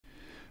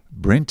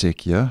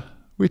BrenTech here,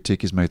 where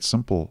tech is made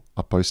simple.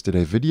 I posted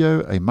a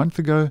video a month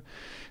ago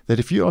that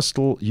if you are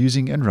still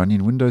using and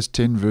running Windows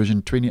 10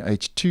 version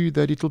 20H2,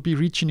 that it will be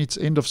reaching its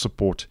end of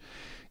support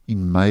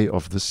in May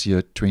of this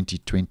year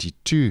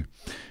 2022.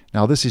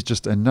 Now this is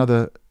just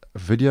another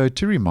video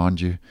to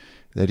remind you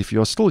that if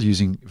you are still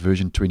using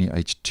version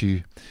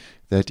 20H2,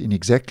 that in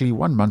exactly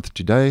 1 month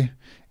today,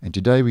 and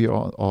today we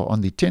are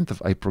on the 10th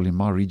of April in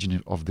my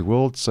region of the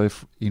world, so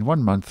in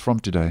 1 month from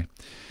today,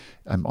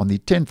 on the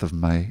 10th of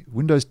May,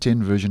 Windows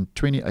 10 version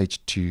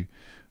 20H2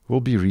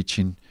 will be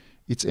reaching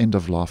its end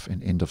of life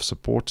and end of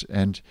support.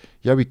 And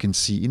here we can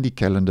see in the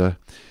calendar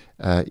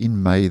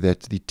in May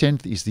that the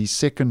 10th is the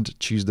second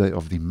Tuesday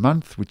of the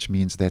month, which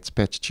means that's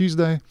Patch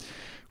Tuesday,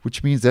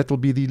 which means that will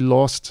be the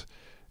last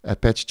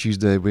Patch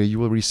Tuesday where you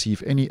will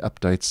receive any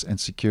updates and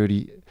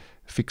security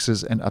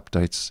fixes and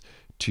updates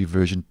to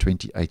version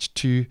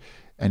 20H2.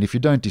 And if you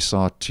don't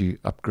decide to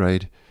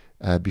upgrade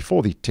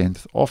before the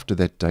 10th, after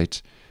that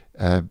date,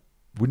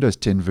 Windows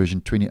 10 version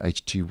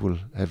 20H2 will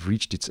have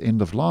reached its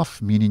end of life,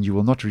 meaning you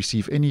will not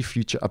receive any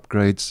future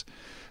upgrades,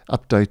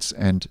 updates,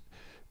 and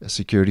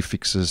security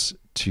fixes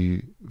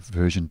to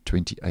version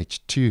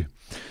 20H2.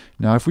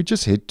 Now, if we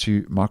just head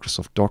to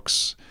Microsoft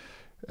Docs,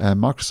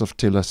 Microsoft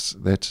tell us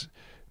that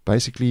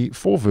basically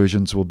 4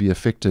 versions will be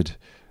affected,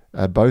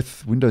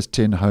 both Windows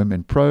 10 Home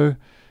and Pro,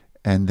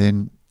 and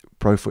then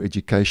Pro for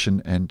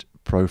Education and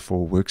Pro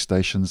for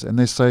Workstations. And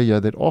they say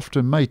that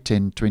after May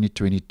 10,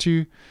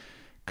 2022,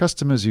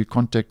 customers who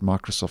contact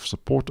Microsoft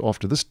support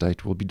after this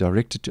date will be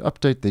directed to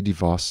update their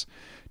device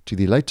to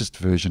the latest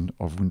version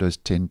of Windows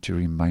 10 to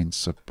remain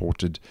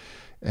supported.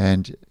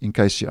 And in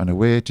case you're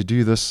unaware, to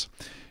do this,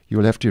 you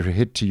will have to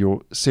head to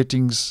your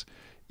settings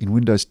in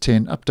Windows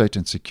 10 Update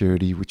and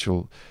Security, which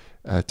will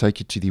take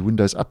you to the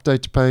Windows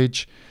Update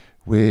page,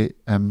 where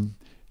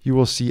you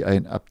will see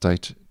an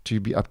update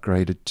to be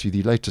upgraded to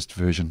the latest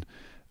version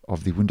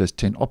of the Windows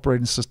 10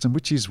 operating system,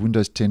 which is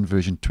Windows 10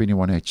 version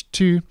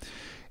 21H2.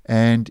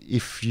 And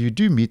if you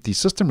do meet the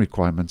system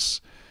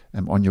requirements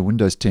on your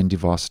Windows 10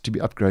 device to be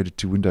upgraded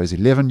to Windows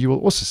 11, you will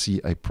also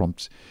see a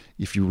prompt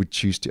if you would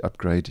choose to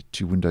upgrade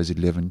to Windows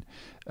 11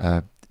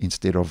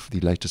 instead of the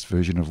latest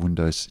version of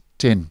Windows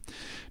 10.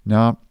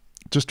 Now,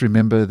 just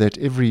remember that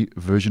every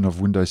version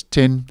of Windows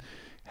 10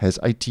 has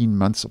 18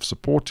 months of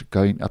support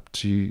going up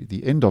to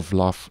the end of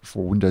life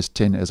for Windows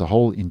 10 as a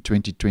whole in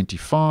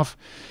 2025.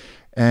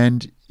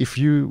 And if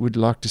you would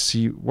like to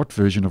see what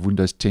version of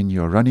Windows 10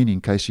 you are running,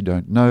 in case you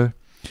don't know,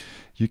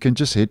 you can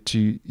just head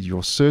to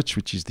your search,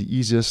 which is the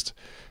easiest,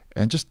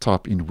 and just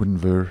type in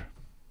WinVer,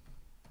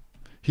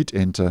 hit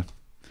enter,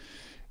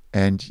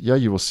 and here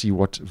you will see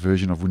what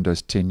version of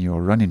Windows 10 you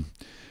are running.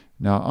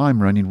 Now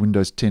I'm running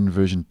Windows 10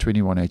 version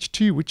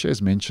 21H2, which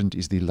as mentioned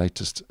is the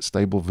latest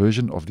stable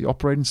version of the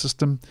operating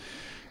system.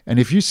 And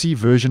if you see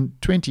version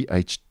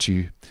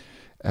 20H2,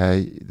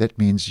 that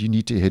means you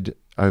need to head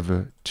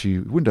over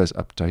to Windows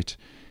Update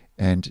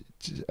and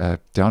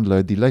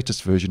download the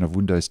latest version of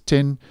Windows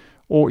 10,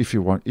 or if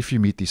you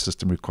meet the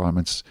system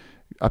requirements,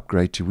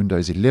 upgrade to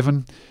Windows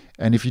 11.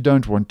 And if you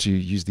don't want to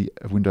use the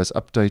Windows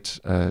Update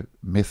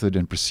method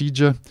and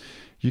procedure,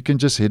 you can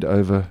just head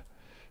over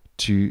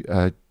to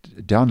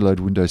download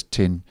Windows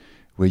 10,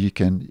 where you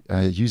can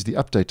use the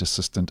Update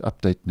Assistant,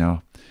 Update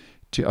Now,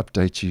 to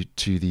update you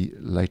to the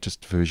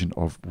latest version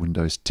of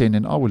Windows 10.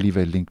 And I will leave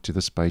a link to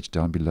this page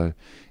down below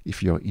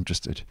if you are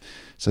interested.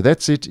 So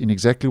that's it. In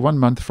exactly 1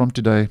 month from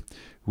today,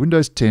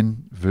 Windows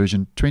 10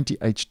 version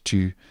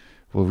 20H2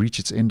 will reach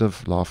its end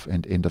of life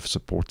and end of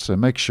support. So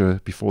make sure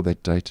before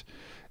that date,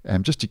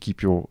 just to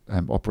keep your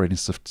operating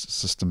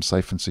system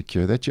safe and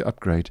secure, that you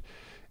upgrade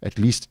at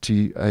least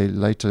to a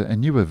later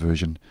and newer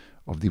version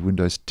of the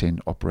Windows 10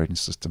 operating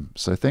system.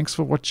 So thanks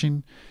for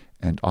watching,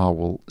 and I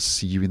will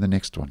see you in the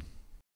next one.